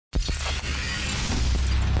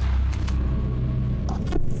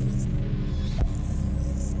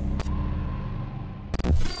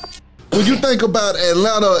When you think about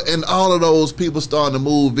Atlanta and all of those people starting to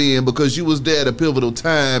move in, because you was there at a pivotal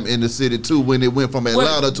time in the city too, when it went from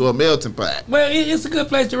Atlanta to a melting pot. Well, it's a good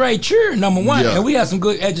place to raise children, number one. Yeah. And we have some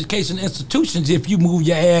good education institutions if you move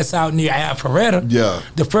your ass out near Alpharetta. Yeah.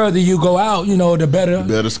 The further you go out, you know, the better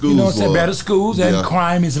schools. You know what I'm saying? Better schools and Yeah.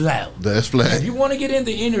 crime is low. That's flat. If you want to get in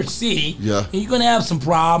the inner city, Yeah. you're going to have some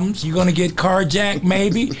problems. You're going to get carjacked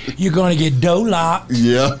maybe. You're going to get door locked.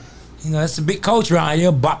 Yeah. You know, that's a big culture around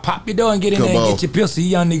here. Pop your door and get in there and get your pistol.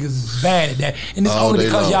 Young niggas is bad at that. And it's only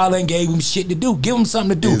because y'all ain't gave them shit to do. Give them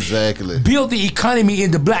something to do. Exactly. Build the economy in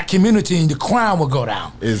the black community and the crime will go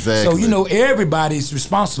down. Exactly. So, you know, everybody's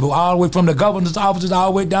responsible, all the way from the governor's offices all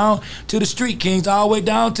the way down to the street kings, all the way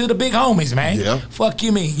down to the big homies, man. Yeah. Fuck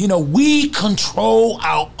you mean. You know, we control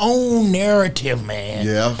our own narrative, man.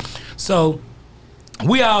 Yeah. So,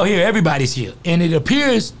 we all here, everybody's here. And it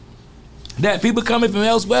appears that people coming from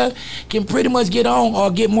elsewhere can pretty much get on or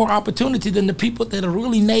get more opportunity than the people that are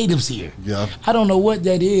really natives here. Yeah. I don't know what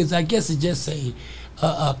that is. I guess it's just a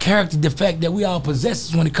character defect that we all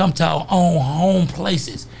possess when it comes to our own home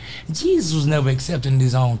places. Jesus was never accepted in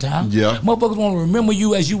his own time. Yeah. Motherfuckers want to remember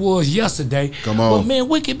you as you was yesterday. Come on. But man,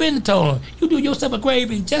 Wicked Bennett told him, you do yourself a grave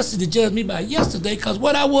injustice to judge me by yesterday, because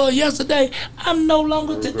what I was yesterday, I'm no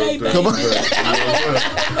longer today, baby. Come on.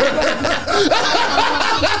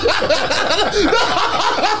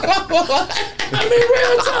 I mean,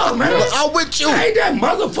 real talk, man. I'm with you. I ain't that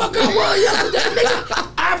motherfucker I was yesterday, nigga.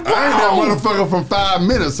 I've grown. I ain't that motherfucker from 5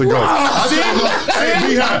 minutes ago. I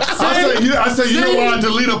say, you know why I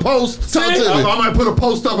delete a post? Talk to me. I might put a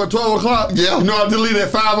post up at 12 o'clock. Yeah. You know I delete at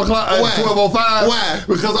 5 o'clock, at Why? 12:05. Why?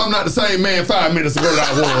 Because I'm not the same man 5 minutes ago that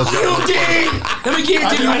I was. You did. Let me give it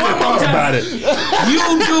to you I one more thought time. about it. You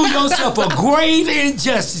do yourself a grave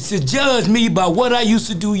injustice to judge me by what I used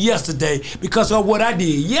to do yesterday, because of what I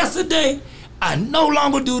did yesterday, I no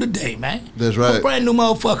longer do today, man. That's right. I'm a brand new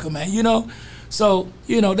motherfucker, man, you know? So,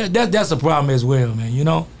 you know, that's a problem as well, man, you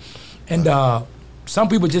know? And some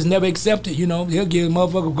people just never accept it, you know? They'll give a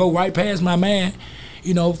motherfucker go right past my man,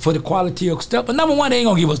 you know, for the quality of stuff. But number one, they ain't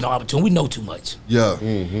gonna give us no opportunity. We know too much. Yeah.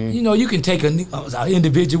 You know, you can take an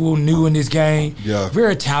individual new in this game, Yeah.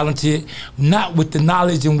 very talented, not with the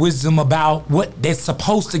knowledge and wisdom about what they're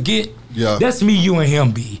supposed to get. Yeah. That's me, you, and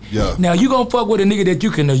him, B. Yeah. Now, you gonna fuck with a nigga that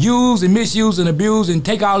you can use and misuse and abuse and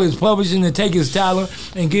take all his publishing and take his talent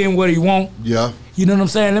and give him what he want. Yeah. You know what I'm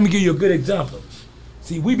saying? Let me give you a good example.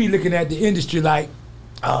 See, we be looking at the industry like,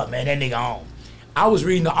 oh, man, that nigga on. I was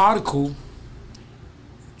reading the article.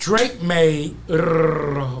 Drake made,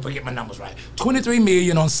 forget my numbers right, $23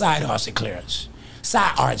 million on side hustle clearance.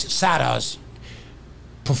 Side hustle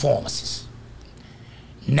performances.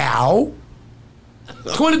 Now,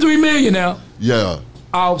 $23 million now. Yeah.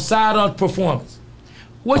 Outside of performance.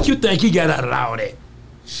 What you think he got out of all that?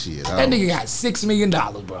 Shit. That nigga got $6 million,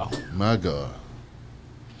 bro. My God.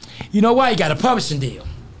 You know why? He got a publishing deal.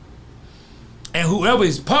 And whoever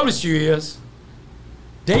his publisher is,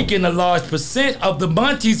 they getting a large percent of the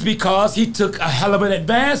monties because he took a hell of an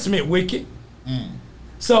advancement, Wicked.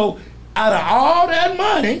 So out of all that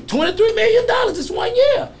money, $23 million is 1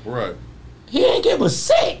 year. Right. He ain't give us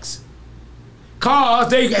 6. Cause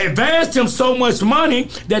they advanced him so much money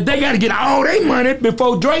that they got to get all their money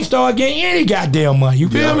before Drake start getting any goddamn money. You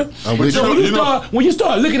feel me? I'm with So you. when you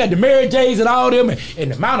start looking at the Mary J's and all them and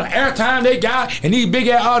the amount of airtime they got and these big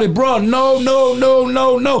ass artists, bro,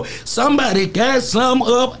 no. Somebody got some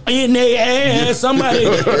up in their ass. Somebody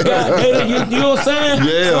got, you know what I'm saying?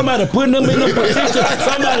 Yeah. Somebody putting them in a position.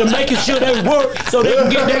 Somebody making sure they work so they can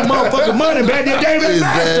get that motherfucking money back. David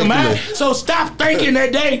Master, man. So stop thinking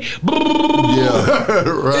that they. Yeah. Right.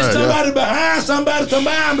 There's somebody behind somebody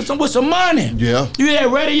with some money. Yeah. You hear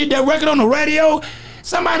that record on the radio?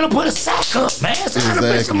 Somebody done put a sack up, man. Somebody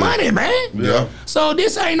done put some money, man. Yeah. So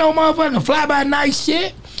this ain't no motherfucking fly-by-night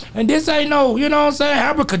shit. And this ain't no, you know what I'm saying,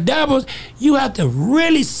 abracadabra. You have to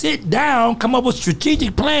really sit down, come up with a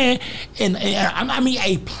strategic plan, and I mean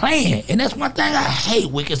a plan. And that's one thing I hate,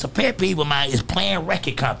 Wick. It's a pet peeve of mine, is playing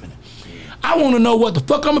record company. I want to know what the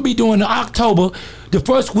fuck I'm going to be doing in October, the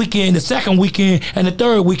first weekend, the second weekend, and the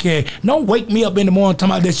third weekend. Don't wake me up in the morning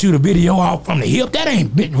talking about that shoot a video off from the hip. That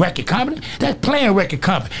ain't record company. That's playing record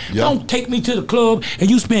company. Yep. Don't take me to the club and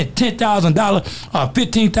you spend $10,000 or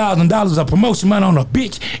 $15,000 of promotion money on a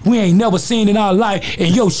bitch we ain't never seen in our life,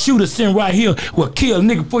 and your shooter sitting right here will kill a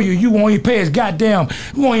nigga for you. You won't even pay his goddamn,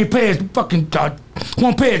 you won't even pay his fucking,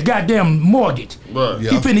 won't pay his goddamn mortgage. Right. He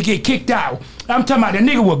finna get kicked out. I'm talking about the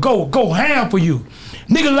nigga will go ham for you.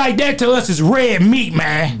 Nigga like that to us is red meat,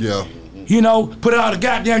 man. Yeah. You know, put all the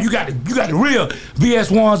goddamn, you got the real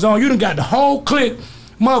VS1s on. You done got the whole clique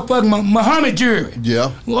motherfucking Muhammad jury.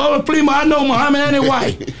 Yeah. Well, please, I know Muhammad and his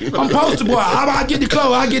wife. I'm poster boy. I get the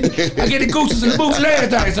clothes. I get the Gucci's and the boots and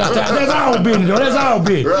everything sometimes. That's all business, though. That's all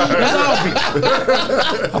business. That's all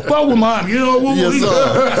business. I fuck with Muhammad. You know what? Yes,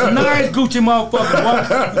 sir. That's a nice Gucci motherfucker.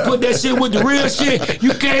 Boy. You put that shit with the real shit.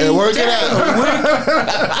 You can't And work it out.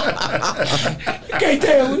 You can't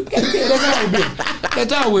tell. That's all business.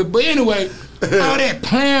 That's all with. But anyway, all that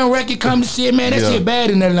playing record come to shit, man. That shit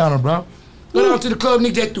bad in Atlanta, bro. Go down to the club,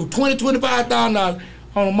 nigga, that threw $25,000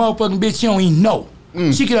 on a motherfucking bitch she don't even know.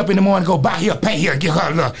 She get up in the morning, go buy her paint here, get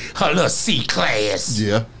her little C class.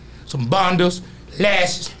 Yeah. Some bundles,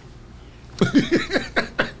 lashes,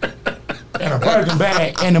 and a Birkin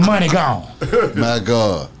bag, and the money gone. My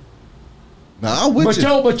God. Now I'm with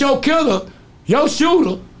you. But your killer, your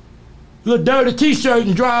shooter, little dirty t-shirt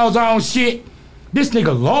and drawers on shit. This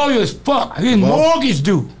nigga loyal as fuck. His mortgage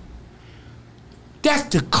due. That's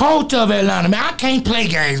the culture of Atlanta, man. I can't play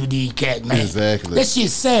games with these cats, man. Exactly. That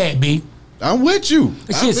shit sad, B. I'm with you.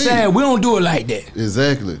 That shit sad. We don't do it like that.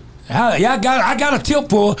 Exactly. I got a tip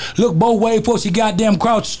for her. Look both ways before she goddamn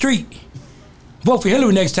cross the street. Vote for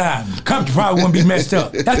Hillary next time. Company probably wouldn't be messed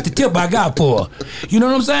up. That's the tip I got for her. You know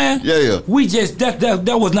what I'm saying? Yeah. We just,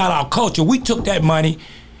 that was not our culture. We took that money.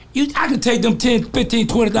 I can take them $10, $15,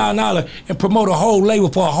 $20,000 and promote a whole label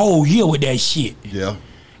for a whole year with that shit. Yeah.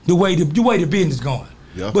 The way the business going.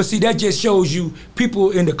 Yeah. But see, that just shows you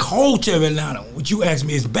people in the culture of Atlanta, what you asked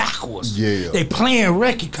me is backwards. Yeah. They playing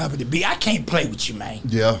record company. B, I can't play with you, man.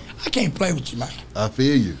 Yeah. I can't play with you, man. I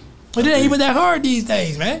feel you. But it ain't even that hard these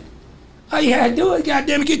days, man. All you had to do is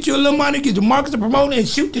goddamn get you a little money, get the markets to promote it, and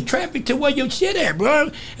shoot the traffic to where your shit at,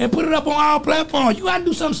 bro. And put it up on all platforms. You gotta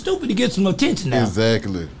do something stupid to get some attention now.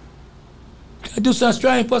 Exactly. Gotta do something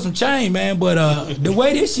strange for some change, man. But the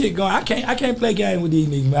way this shit going, I can't play games with these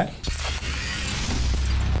niggas, man.